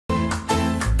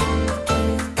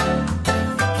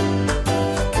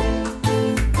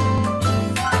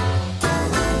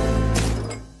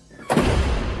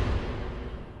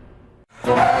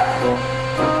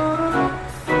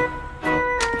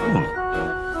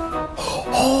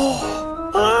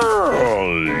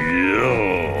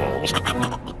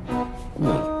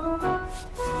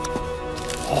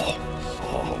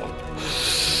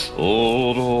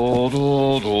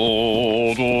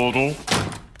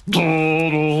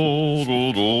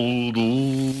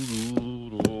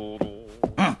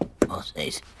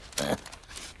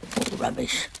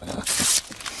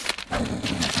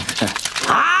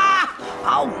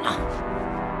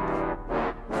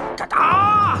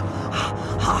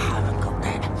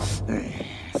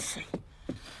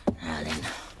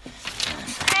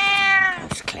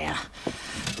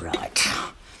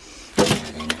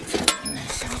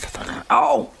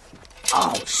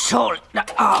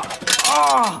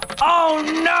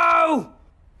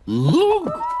Look!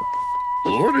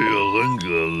 What do you think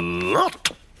of that?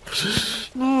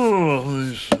 Oh, let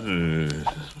me see.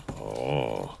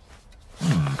 Oh.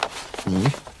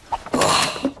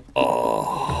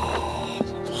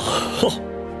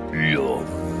 Your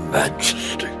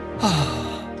Majesty.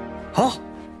 Huh?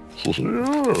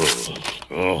 Yes.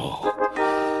 Oh.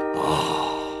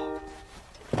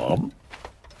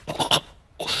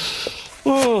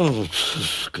 Oh,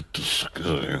 let's get this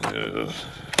going here.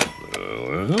 There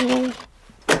we go.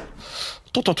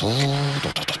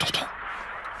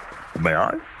 May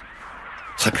I?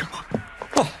 Thank you.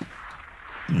 Oh.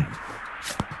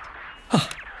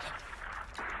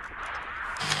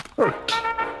 Right.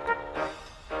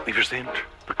 We present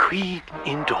the Queen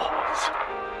indoors.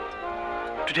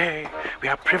 Today, we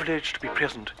are privileged to be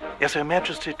present as Her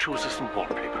Majesty chooses some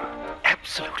wallpaper.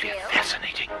 Absolutely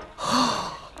fascinating.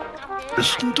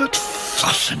 Isn't it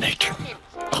fascinating?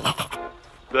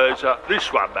 There's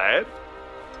this one, man.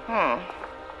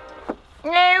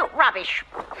 No, rubbish.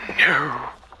 No.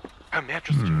 Her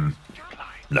Majesty.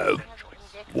 No.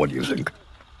 What do you think?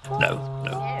 No.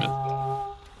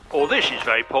 Oh, this is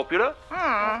very popular.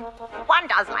 One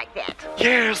does like that.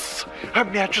 Yes, Her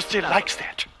Majesty likes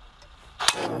that.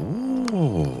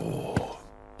 Oh,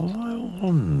 I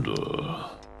wonder.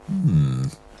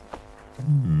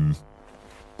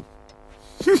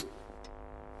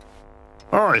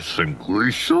 I think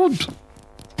we should.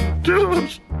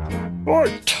 Yes.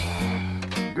 Right.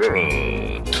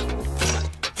 Good.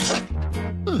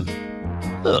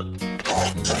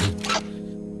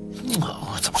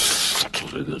 Oh, it's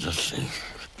absolutely good to see.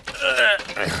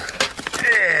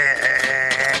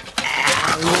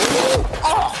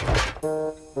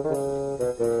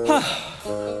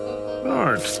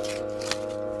 Right.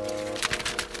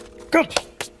 Good.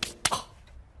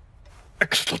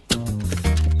 Excellent.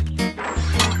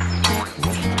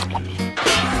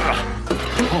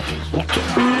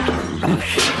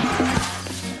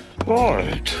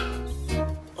 Right.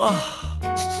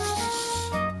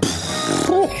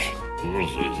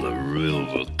 This is a real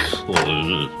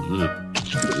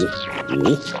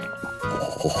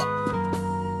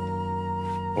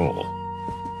Oh,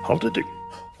 how did it?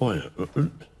 Why?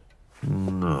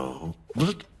 No.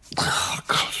 What? Oh,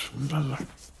 God, no.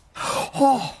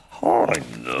 Oh, I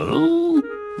know.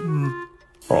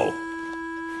 Oh,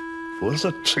 where's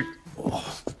the tea? Oh,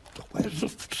 where's the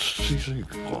tea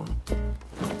gone?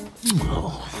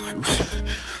 Oh, I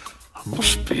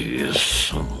must be here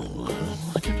somewhere.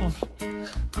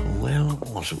 Where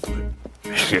was it?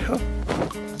 Here?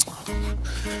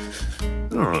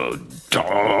 Oh,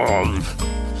 darn.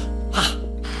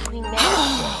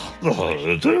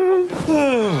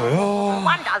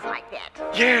 One does like that.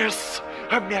 Yes,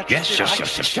 Her Majesty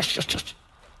likes it. Yes.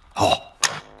 Oh,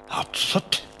 that's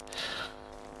it.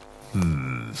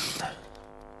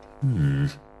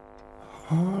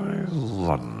 I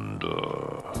wonder.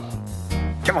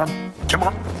 Come on.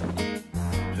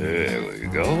 There we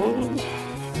go.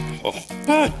 Oh,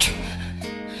 right.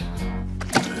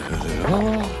 There we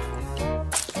are.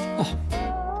 Oh.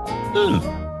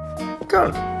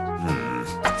 Good.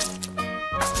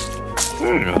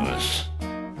 Very nice.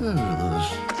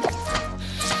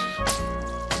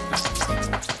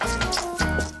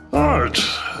 Right.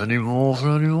 Any more?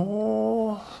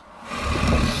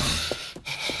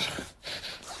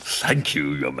 Thank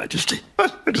you, Your Majesty.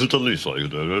 It was the least I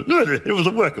could do. It was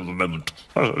a work of the moment.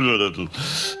 Oh.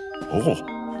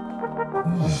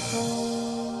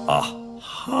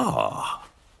 Aha.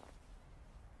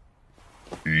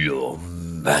 Your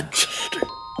Majesty.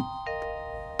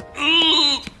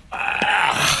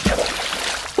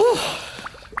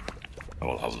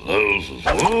 I'll have those as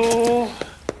well.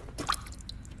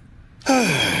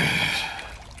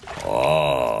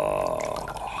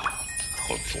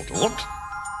 That's what I want.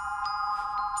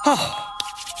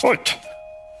 Right.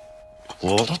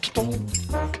 Well, that's done.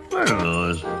 Very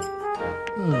nice.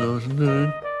 Indeed.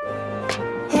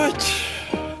 Right.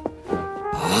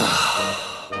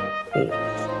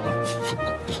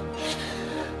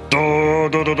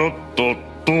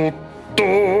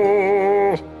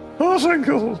 Oh, thank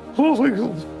you. Well, what?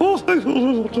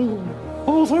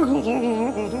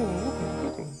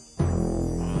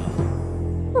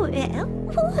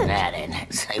 Now then,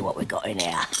 let's see what we got in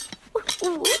here.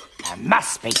 There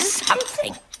must be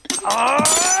something.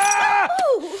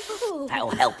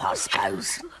 That'll help, I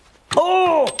suppose.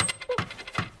 Oh!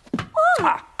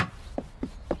 There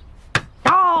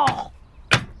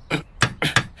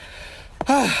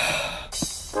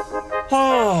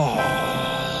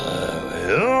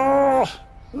we are.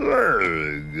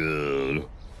 Very good.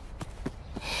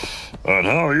 And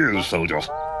how are you, soldier?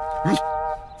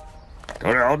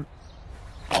 Carry on.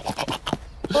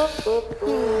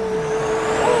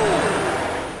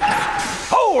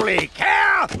 Holy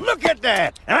cow! Look at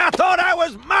that! And I thought I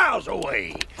was miles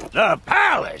away. The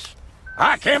palace.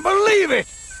 I can't believe it.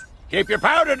 Keep your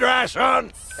powder dry,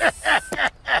 son.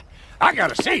 I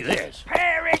gotta see this.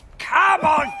 Perry, come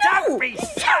on, don't be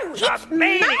such a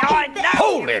meanie, I know.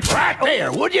 Hold it right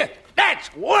there, would you? That's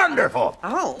wonderful.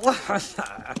 Oh.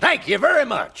 Thank you very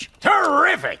much.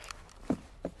 Terrific.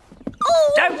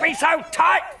 Don't be so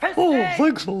tight. Oh,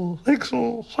 thanks all. Thanks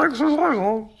all. Thanks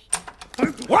all.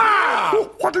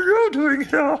 Wow! What are you doing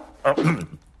here?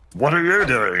 What are you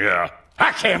doing here?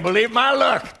 I can't believe my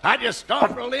luck. I just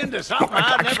stumbled into something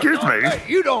I never Excuse thought. me? Hey,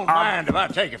 you don't mind if I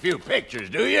take a few pictures,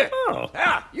 do you? Oh.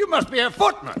 Ah, you must be a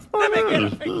footman. Let me get a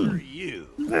picture of you.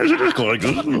 Yes, it is quite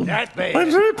good. That bad. I'm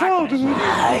very proud of you.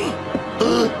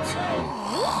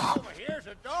 Oh, here's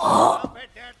a door. I'll bet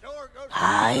that door goes...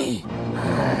 Hey.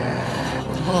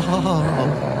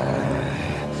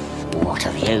 What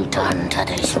have you done to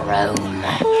this room?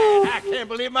 I can't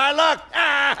believe my luck.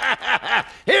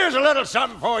 Here's a little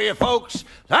something for you, folks.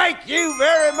 Thank you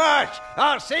very much.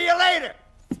 I'll see you later.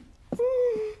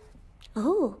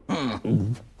 Oh.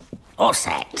 What's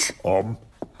that?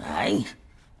 Hey?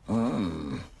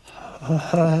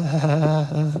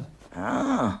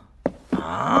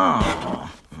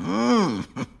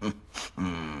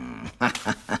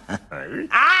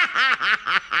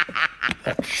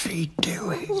 What's she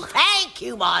doing? Thank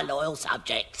you, my loyal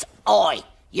subjects.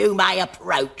 You may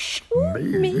approach.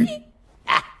 Me?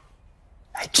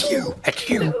 It's you. It's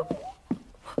you.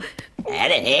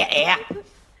 Here.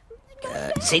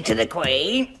 Curtsy to the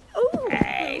Queen.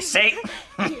 Hey, sit.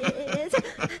 Yes.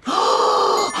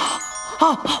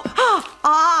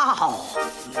 Oh,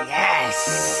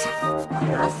 yes.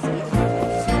 Yes.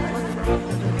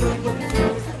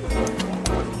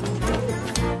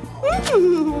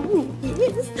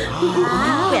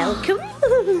 Welcome.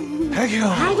 Thank you.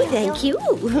 Hi, thank you.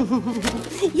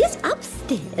 Yes,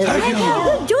 upstairs. Thank you.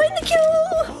 Join the queue.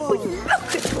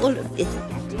 Look at all of this.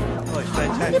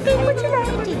 You've been what you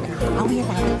like. Oh, we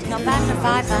allowed it. Not bad for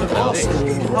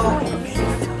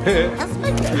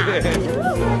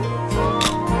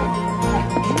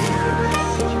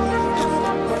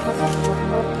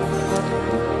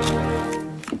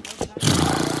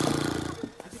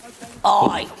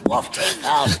Oi, wafting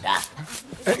faster.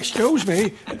 Excuse me,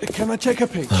 can I take a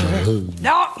picture?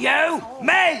 Not you,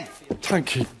 me.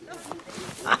 Thank you.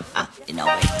 You know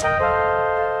it.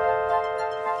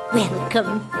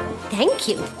 Welcome. Thank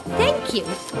you. Thank you.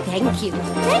 Thank you.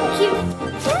 Thank you.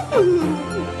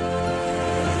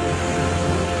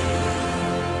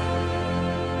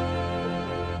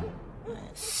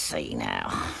 Let's see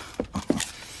now.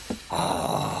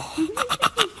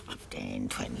 10,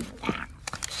 20.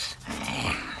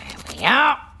 There we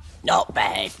are. Not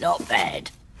bad, not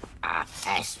bad.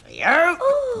 That's for you.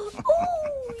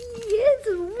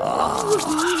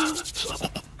 Yes.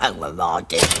 Over my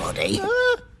dead body.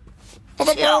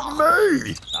 What about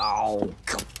me? Oh,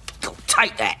 go,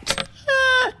 take that.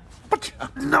 But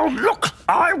now look,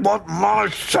 I want my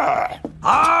share.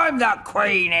 I'm the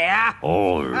Queen here.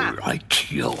 All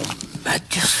right, Your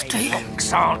Majesty.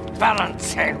 Books aren't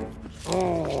balancing.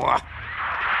 Oh.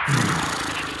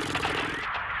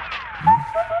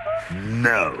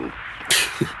 No.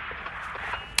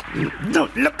 No,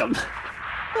 look.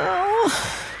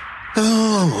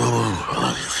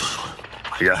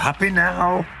 Are you happy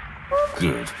now?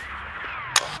 Good.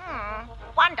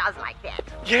 One does like that.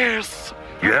 Yes.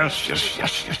 Yes.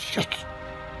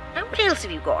 What else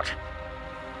have you got?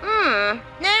 No.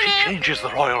 Changes the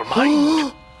royal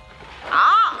mind.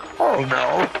 Oh,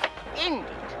 no. Indeed.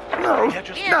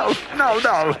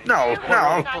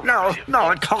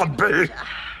 No, it can't be.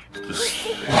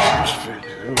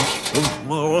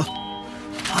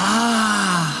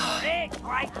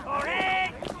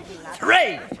 Correct.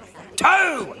 3, 2,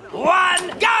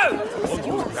 1, go!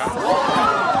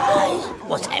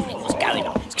 What's happening? What's going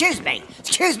on? Excuse me.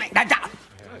 No.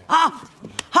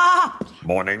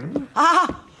 Morning.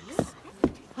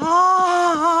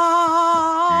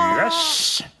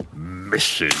 Yes,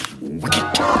 Mrs.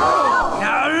 Wicket.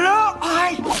 Now look,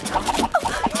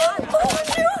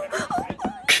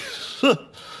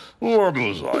 What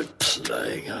was I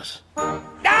playing at?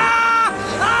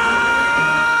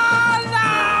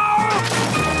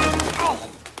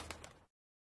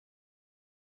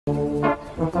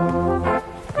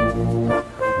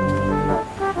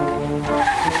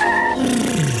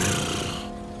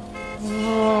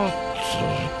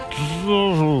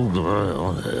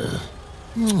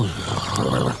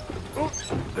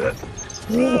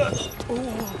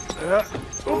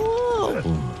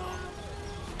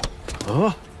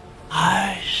 Huh?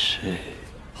 I see.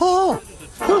 Oh!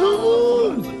 The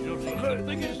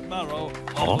thing is marrow.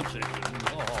 Oh.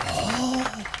 Oh.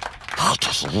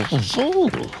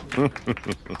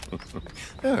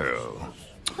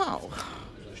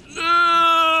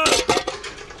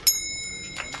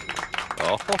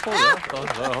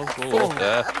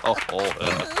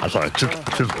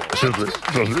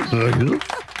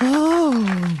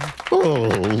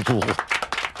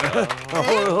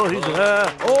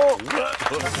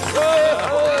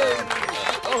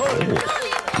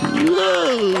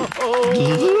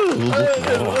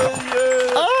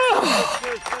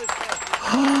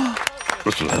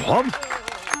 Mr. Lamb?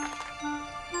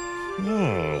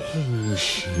 Let me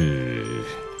see.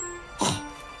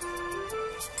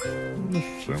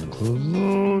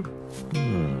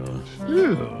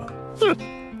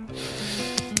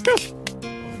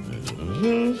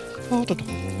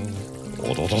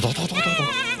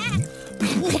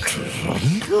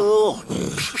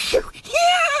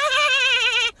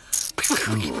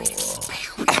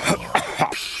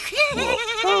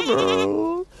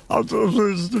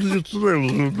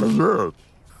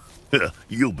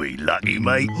 You'll be lucky,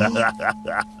 mate.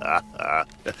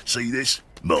 See this?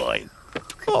 Mine.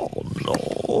 Oh, no.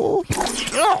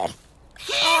 Oh.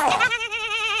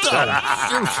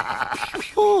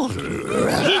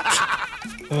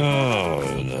 Oh,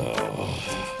 no.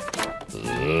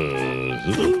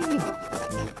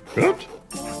 Good.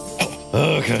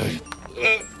 Okay.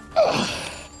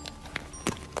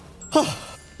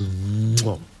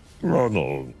 No,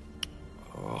 no.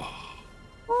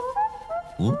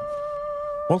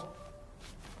 What?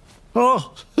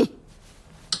 Oh.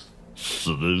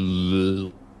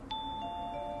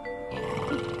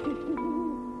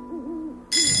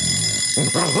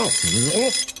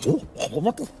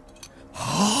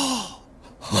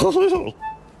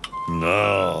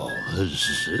 No,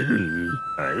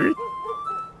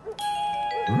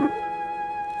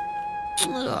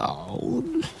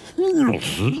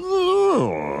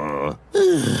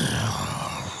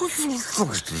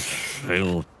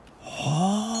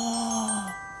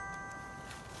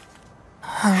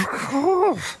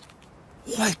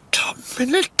 wait a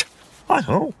minute. I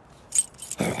know.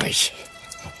 Right.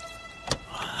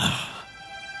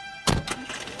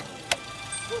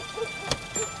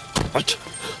 What?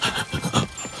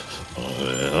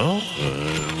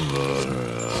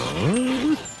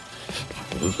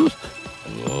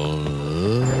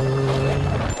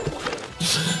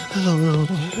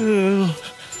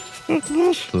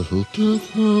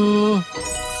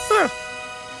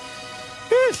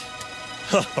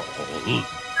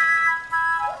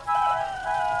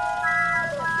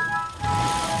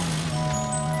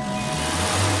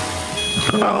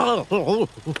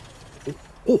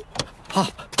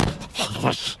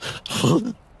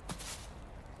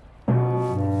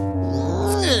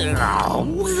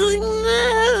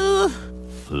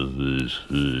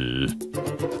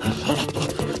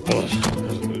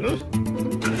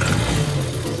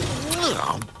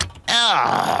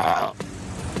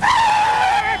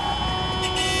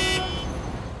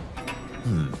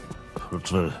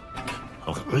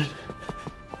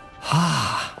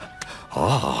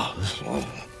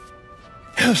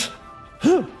 Yes.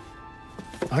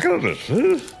 I got this.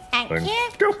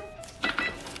 Thank you.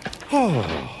 Oh.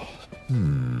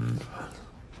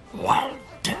 One,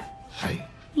 two, three.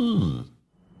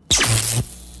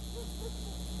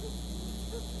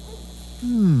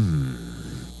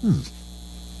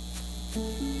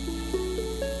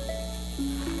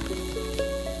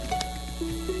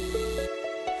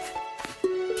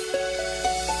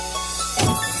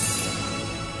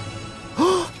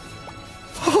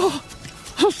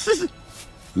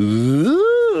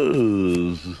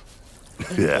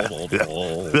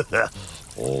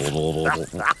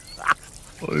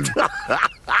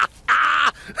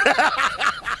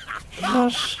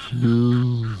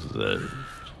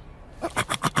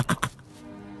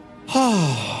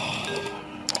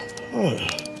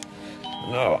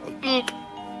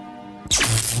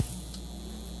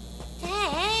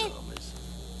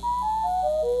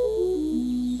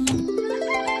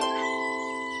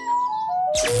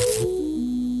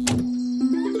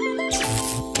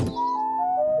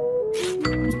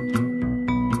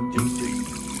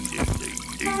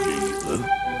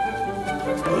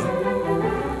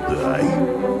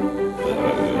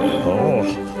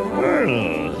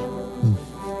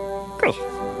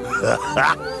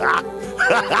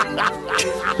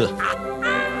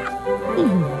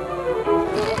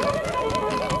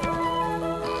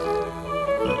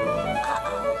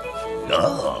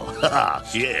 Oh,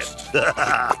 yeah.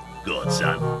 Good,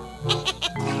 son.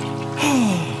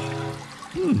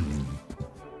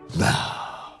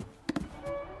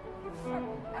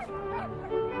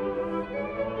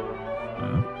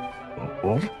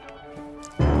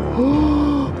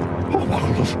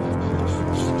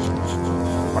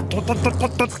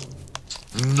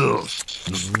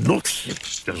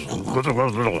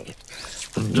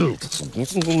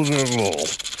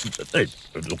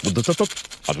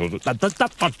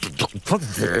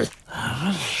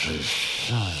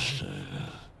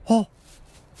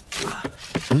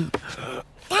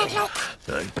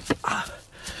 Dad, look.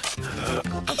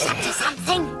 It's up to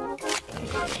something.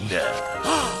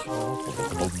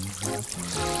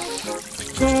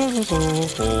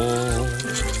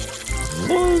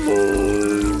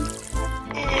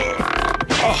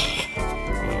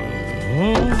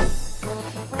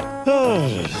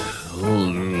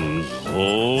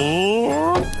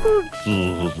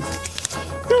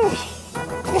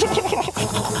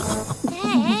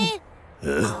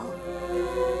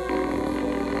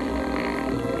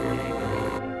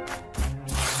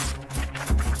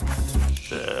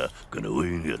 Gonna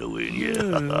win, yeah.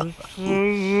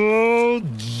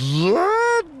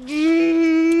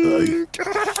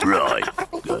 Right.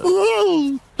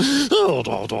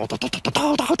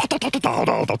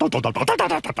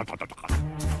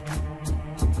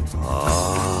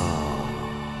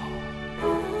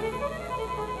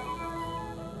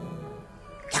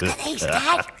 Look at these,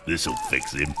 Dad. This'll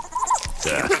fix him.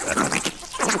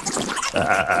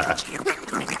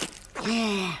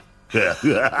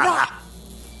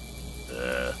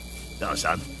 Now,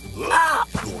 son.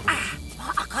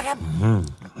 I got him.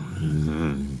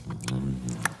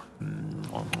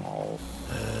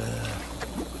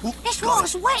 This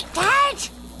water's wet, Dad.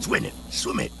 Swim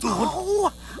it.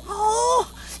 Oh.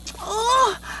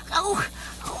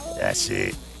 That's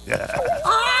it.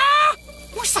 Ah!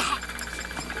 What's that?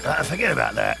 Forget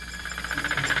about that.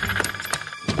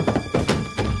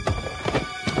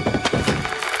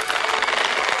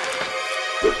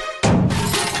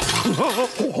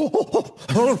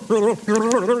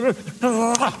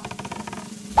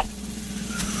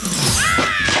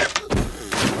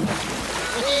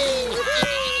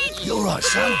 You all right,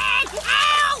 son?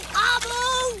 Ow! I'm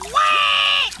all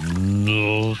wet!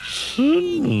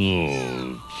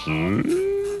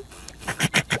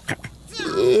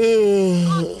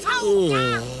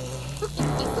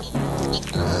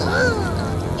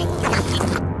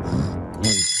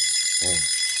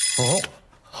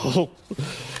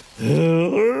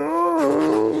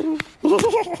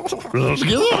 Let's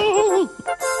go.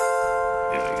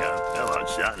 Here we go. Come on,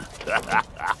 son.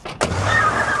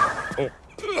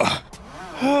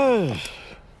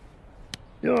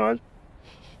 You all right?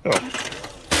 Oh.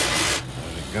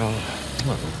 There we go.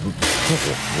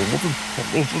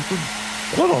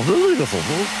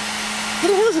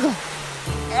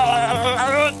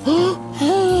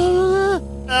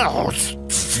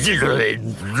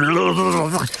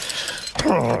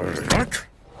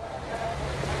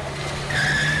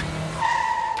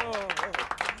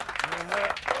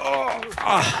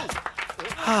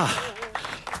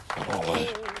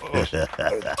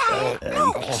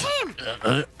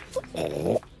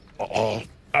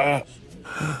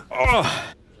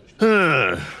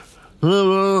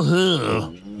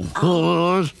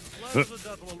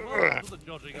 The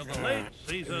judging of the late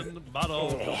season Barrow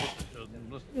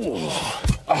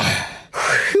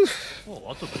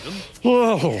competition. Oh,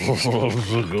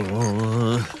 that's a big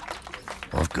one.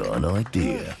 I've got an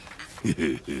idea.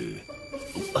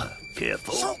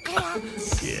 Careful. So clear.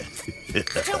 Yeah.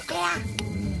 So clear.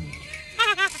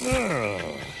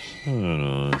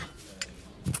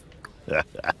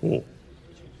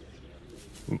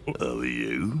 How are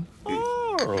you?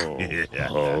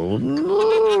 Oh, no.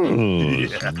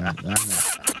 Dear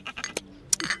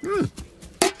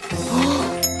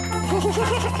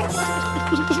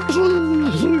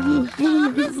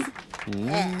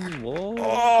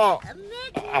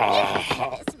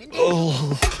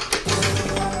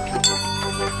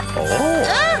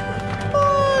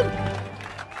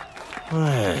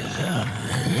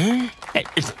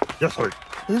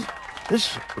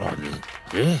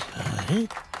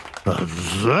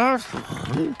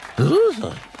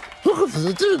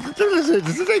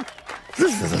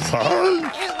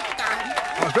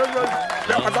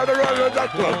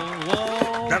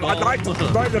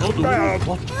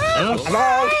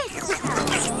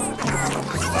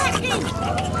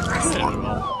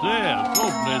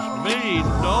goodness me,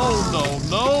 no.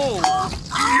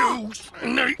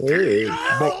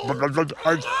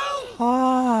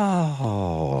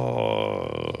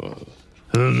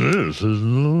 This is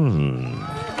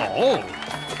Oh.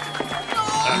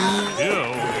 You,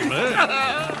 man.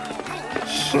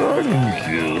 Thank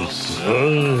you, sir.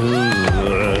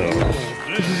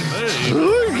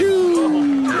 Thank you.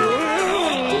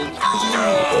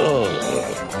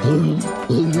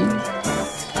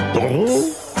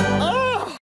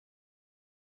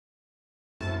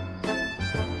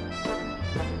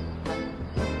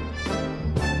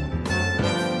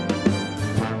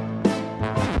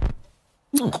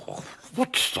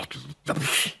 What's that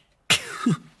rubbish?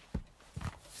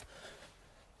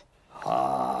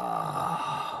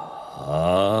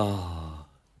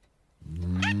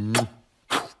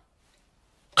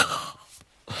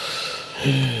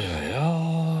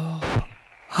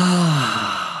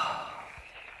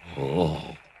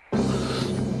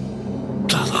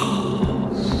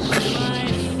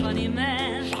 Funny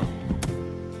man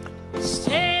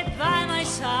stayed by my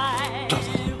side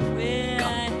where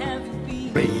I have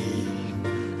been.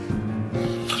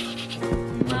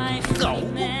 My funny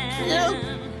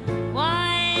man,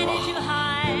 why did you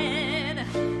hide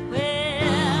where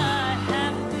I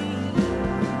have been?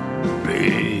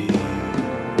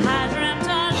 I dreamt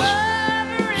our love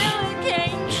really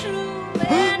came true,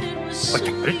 and it was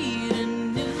sweet and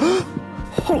new.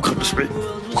 Oh, goodness me.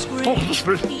 Oh, goodness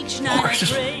me. Each Oh, night I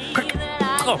Jesus. pray Quick. that I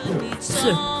Oh, could meet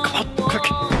come on, quick.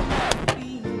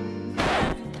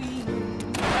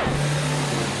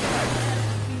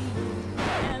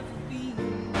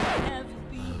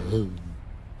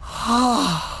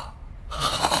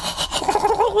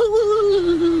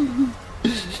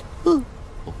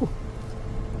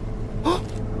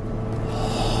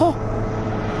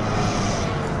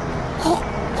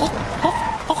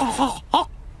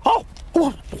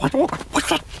 What's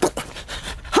that?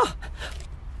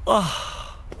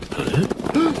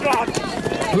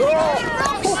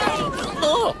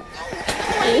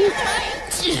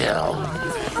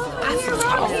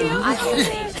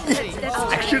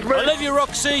 Excuse me. I love you,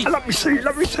 Roxy. Let me see.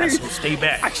 Stay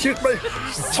back. Excuse me.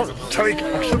 Sorry,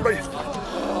 excuse me.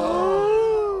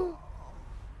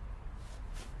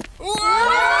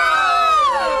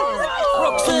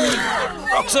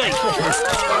 Roxy!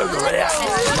 Over here.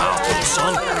 Martin,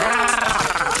 son.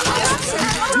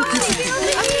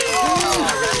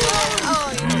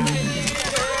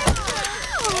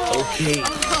 Okay.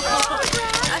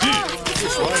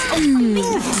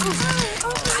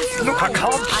 Look, I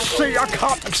can't see. I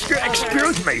can't.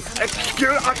 Excuse me.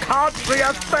 I can't see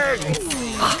a thing.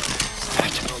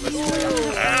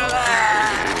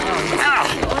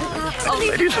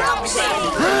 Ladies.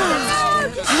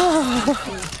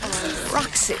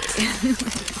 Roxy.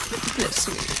 Bless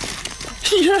me.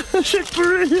 Yes, it's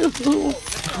real.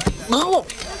 No.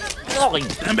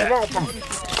 Stand back.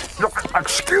 Look,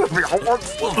 excuse me. I want.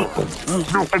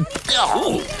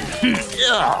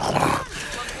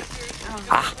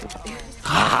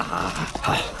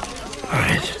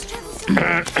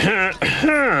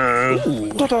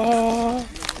 Ta-da!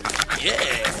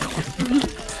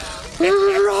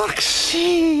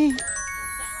 Roxy!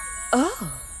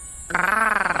 Oh.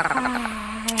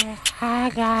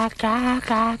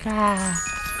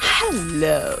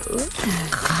 Hello.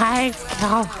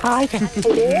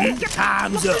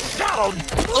 Time's up. Down!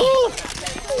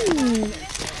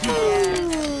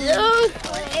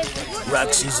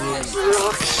 Roxy's in.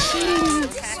 Roxy!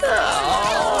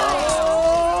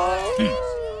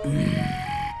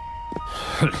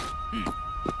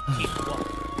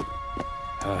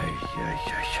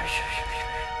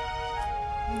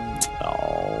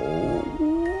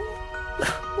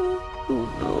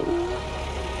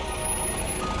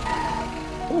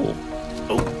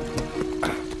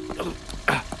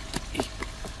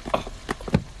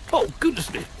 Oh, goodness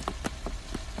me.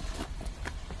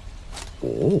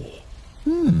 Oh.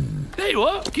 There you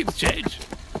are. Keep the change.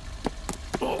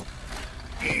 Oh.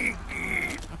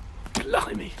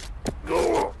 Blimey.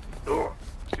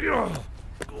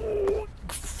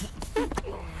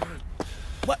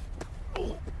 What?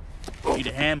 Need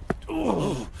a hand?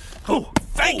 Oh,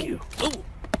 thank you.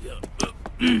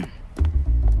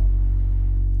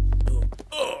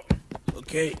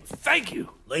 Okay, thank you.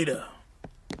 Later.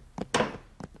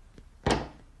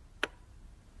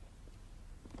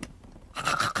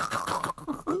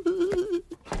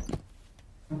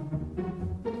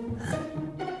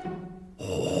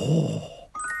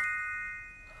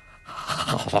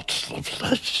 That's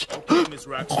lovely. Okay, Miss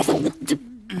Roxy.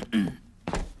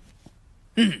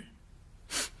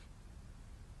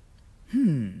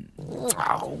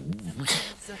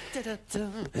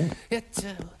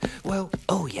 Well,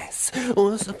 oh yes.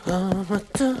 Once upon a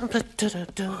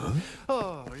time.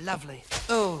 Oh, lovely.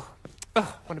 Oh,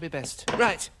 want to be best.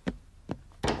 Right.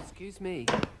 Excuse me.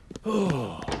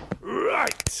 Oh,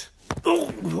 right.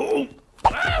 Oh,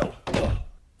 wow.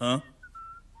 Huh?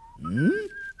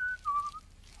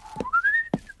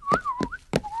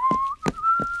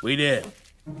 Wait there.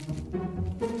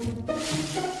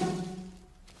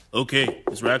 Okay,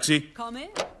 Miss Roxy. Come in.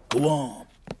 Go on.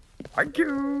 Thank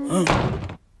you.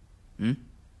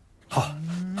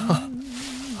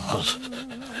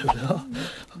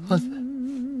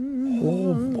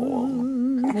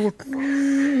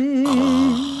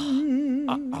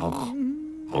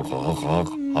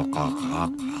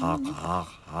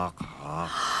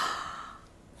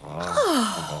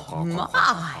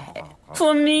 My.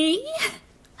 For me?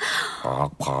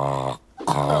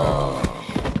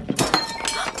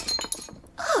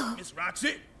 Miss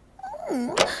Roxy.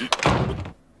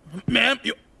 Ma'am,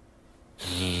 you...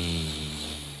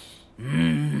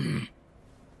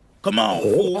 Come on,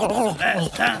 fool.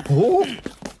 Last time.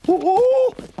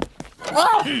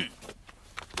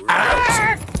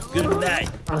 Good night.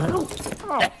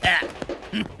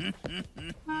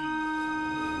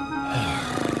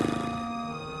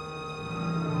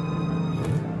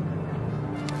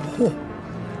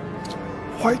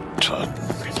 Wait a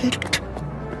minute.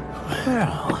 Where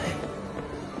are I?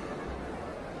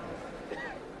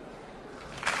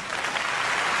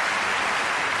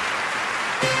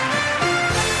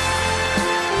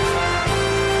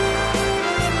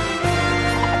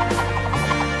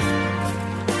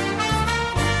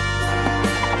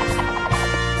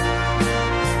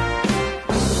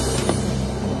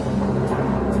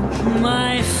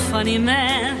 My funny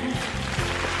man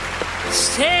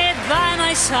stayed by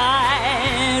my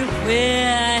side.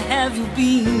 Where have you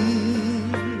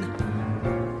been?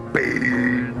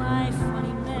 My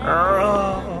funny man.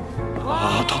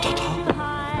 Why did you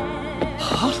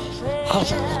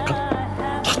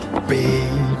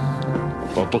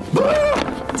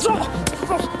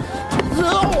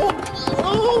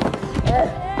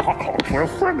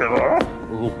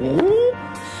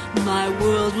My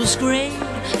world was great.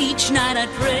 Each night I'd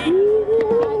pray.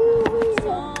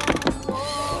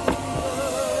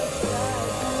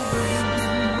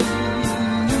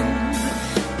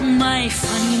 My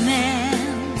funny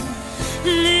man,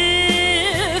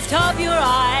 lift up your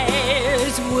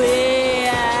eyes.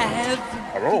 Where have you...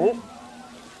 Hello?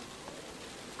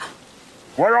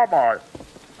 Where am I?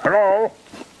 Hello?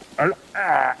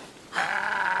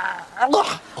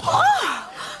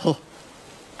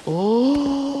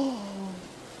 Oh.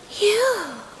 You.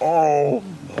 Oh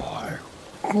my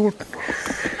goodness.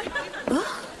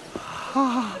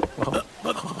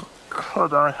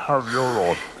 Could I have your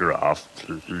autograph,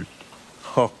 please?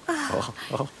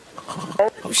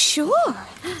 Sure.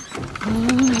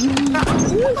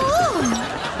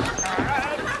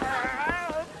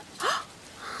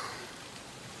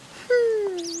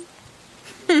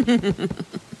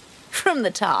 From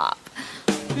the top.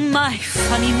 My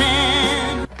funny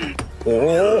man.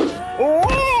 Yeah.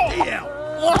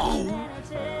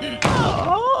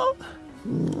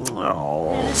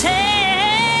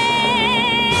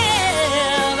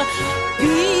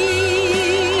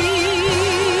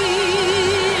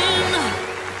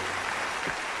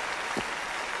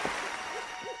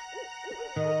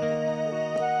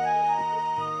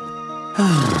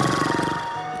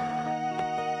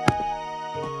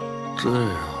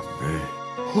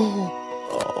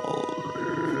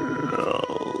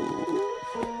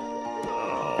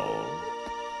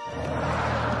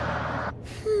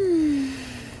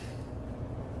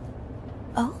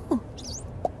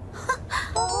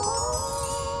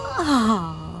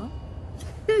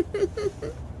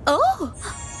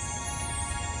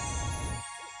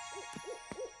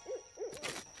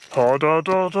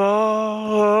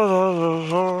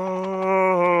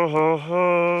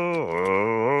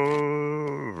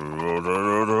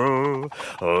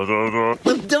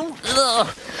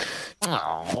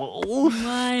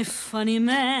 My funny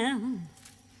man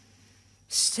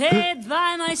stayed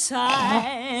by my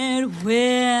side.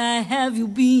 Where have you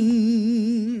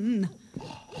been?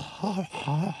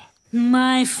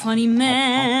 My funny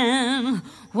man,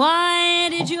 why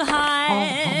did you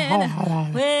hide?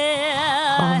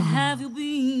 Where have you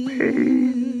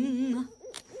been?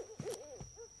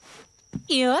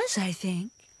 Yours, I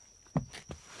think.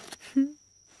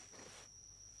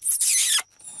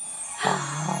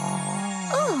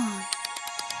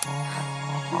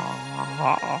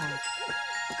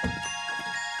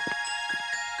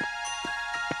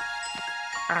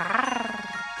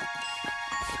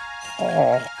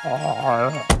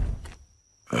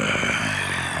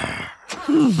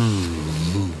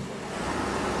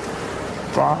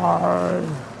 Bye.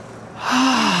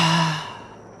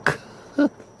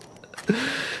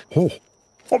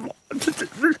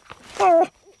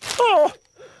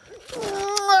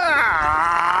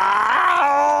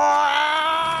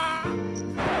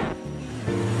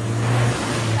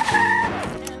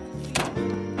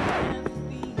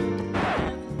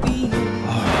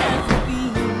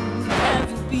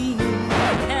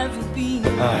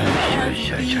 Ay,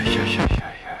 ay, ay, ay, ay, ay,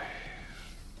 ay.